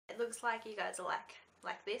looks like you guys are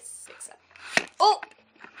like this. Fix it. Oh!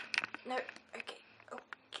 No, okay.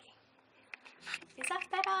 Is that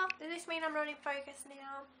better? Does this mean I'm not in focus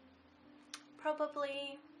now?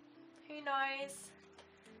 Probably. Who knows?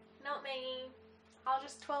 Not me. I'll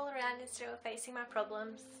just twirl around instead of facing my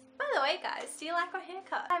problems. By the way guys, do you like my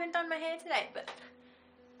haircut? I haven't done my hair today, but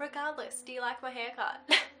regardless, do you like my haircut?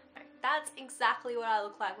 That's exactly what I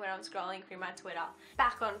look like when I'm scrolling through my Twitter.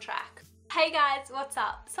 Back on track. Hey guys, what's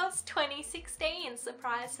up? So it's 2016,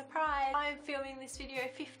 surprise, surprise. I'm filming this video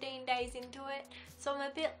 15 days into it, so I'm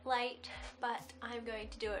a bit late, but I'm going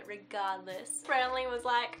to do it regardless. Friendly was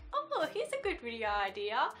like, oh, here's a good video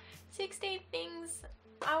idea. 16 things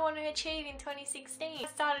I want to achieve in 2016. I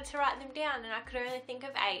started to write them down and I could only think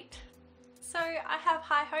of 8. So I have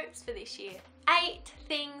high hopes for this year. 8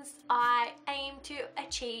 things I aim to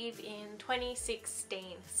achieve in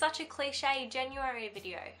 2016. Such a cliche January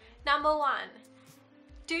video. Number 1,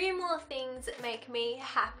 do more things that make me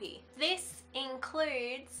happy. This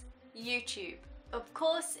includes YouTube. Of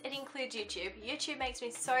course it includes YouTube. YouTube makes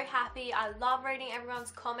me so happy. I love reading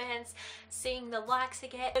everyone's comments, seeing the likes I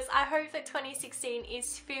get. I hope that 2016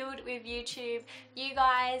 is filled with YouTube, you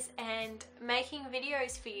guys, and making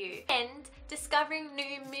videos for you. And discovering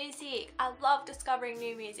new music. I love discovering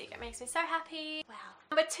new music. It makes me so happy. Wow.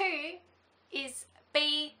 Number 2 is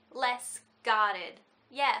be less guarded.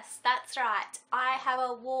 Yes, that's right. I have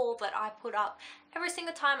a wall that I put up every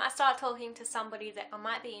single time I start talking to somebody that I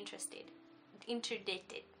might be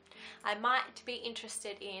I might be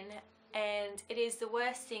interested in, and it is the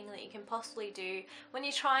worst thing that you can possibly do when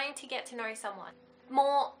you're trying to get to know someone.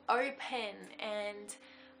 More open and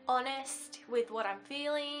honest with what I'm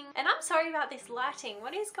feeling. And I'm sorry about this lighting.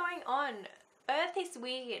 What is going on? Earth is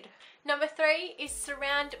weird. Number 3 is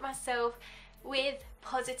surround myself with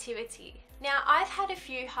positivity. Now, I've had a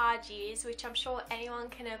few hard years, which I'm sure anyone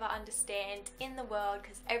can ever understand in the world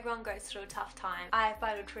because everyone goes through a tough time. I've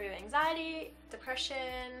battled through anxiety, depression,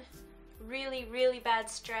 really bad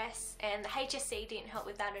stress, and the HSC didn't help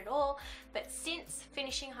with that at all. But since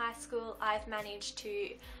finishing high school, I've managed to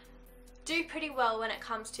do pretty well when it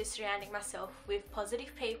comes to surrounding myself with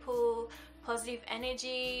positive people, positive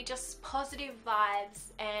energy, just positive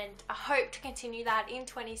vibes, and I hope to continue that in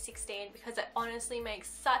 2016 because it honestly makes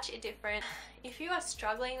such a difference. If you are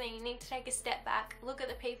struggling, then you need to take a step back, look at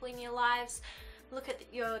the people in your lives, look at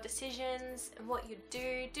your decisions and what you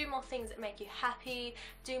do more things that make you happy,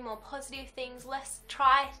 do more positive things,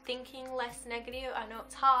 try thinking less negative. I know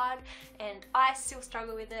it's hard and I still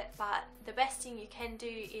struggle with it, but the best thing you can do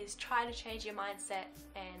is try to change your mindset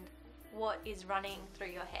and what is running through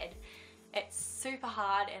your head. It's super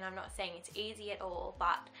hard and I'm not saying it's easy at all,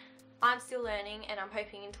 but I'm still learning and I'm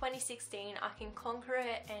hoping in 2016 I can conquer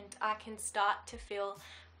it and I can start to feel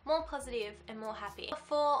more positive and more happy. Number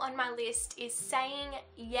 4 on my list is saying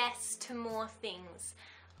yes to more things.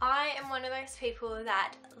 I am one of those people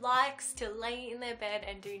that likes to lay in their bed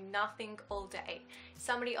and do nothing all day.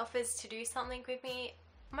 Somebody offers to do something with me,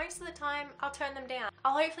 most of the time I'll turn them down.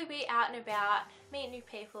 I'll hopefully be out and about, meet new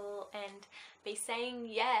people and be saying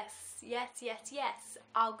yes.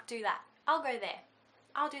 I'll do that. I'll go there.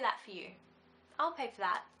 I'll do that for you. I'll pay for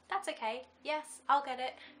that. That's okay. Yes, I'll get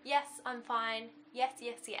it. Yes, I'm fine. Yes.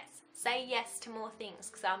 Say yes to more things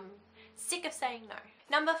because I'm sick of saying no.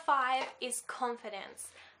 Number 5 is confidence.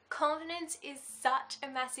 Confidence is such a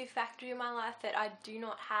massive factor in my life that I do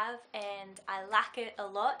not have and I lack it a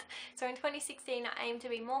lot. So in 2016 I aim to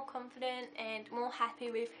be more confident and more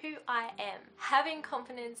happy with who I am. Having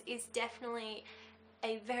confidence is definitely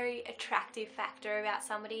a very attractive factor about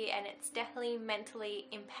somebody and it's definitely mentally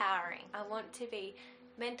empowering. I want to be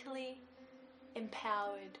mentally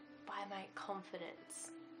empowered by my confidence.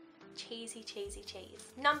 Cheesy.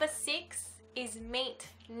 Number 6 is meet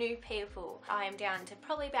new people. I am down to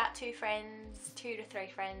probably about 2 to 3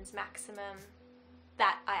 friends maximum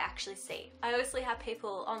that I actually see. I obviously have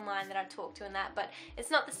people online that I talk to and that, but it's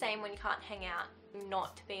not the same when you can't hang out,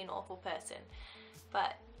 not to be an awful person.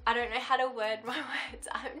 But I don't know how to word my words.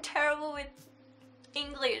 I'm terrible with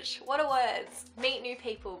English. What are words? Meet new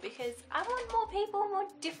people because I want more people, more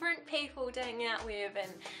different people to hang out with,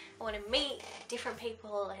 and I want to meet different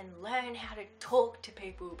people and learn how to talk to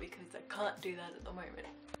people because I can't do that at the moment.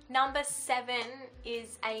 Number 7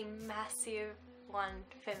 is a massive one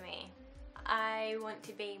for me. I want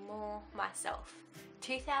to be more myself.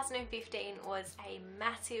 2015 was a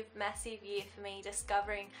massive year for me,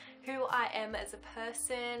 discovering who I am as a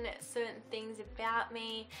person, certain things about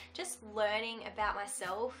me, just learning about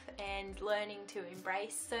myself and learning to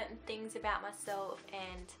embrace certain things about myself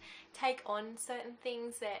and take on certain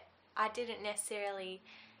things that I didn't necessarily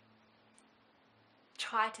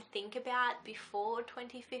try to think about before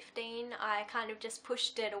 2015. I kind of just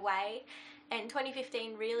pushed it away, and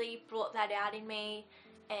 2015 really brought that out in me,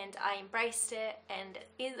 and I embraced it, and it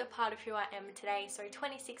is a part of who I am today. So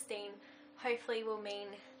 2016 hopefully will mean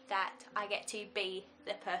that I get to be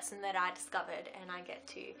the person that I discovered, and I get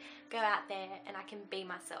to go out there and I can be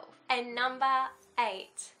myself. And number 8,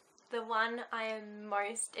 the one I am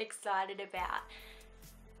most excited about,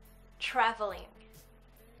 traveling.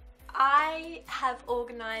 I have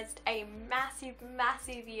organised a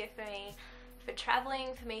massive year for me, for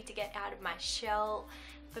traveling, for me to get out of my shell,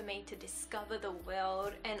 for me to discover the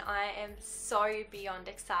world, and I am so beyond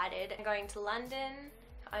excited. I'm going to London,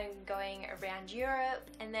 I'm going around Europe,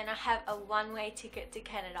 and then I have a one-way ticket to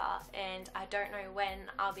Canada, and I don't know when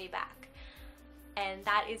I'll be back. And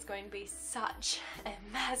that is going to be such a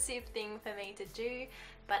massive thing for me to do,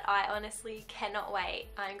 but I honestly cannot wait.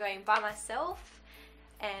 I'm going by myself,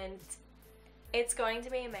 and it's going to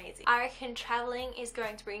be amazing. I reckon traveling is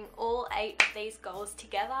going to bring all 8 of these goals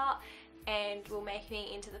together and will make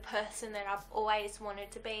me into the person that I've always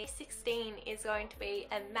wanted to be. 16 is going to be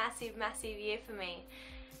a massive year for me,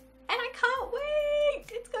 and I can't wait!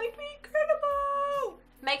 It's going to be incredible!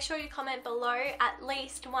 Make sure you comment below at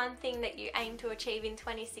least one thing that you aim to achieve in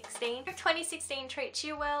 2016. If 2016 treats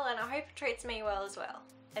you well, and I hope it treats me well as well.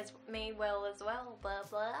 Blah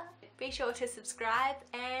blah. Be sure to subscribe,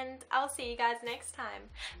 and I'll see you guys next time.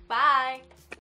 Bye!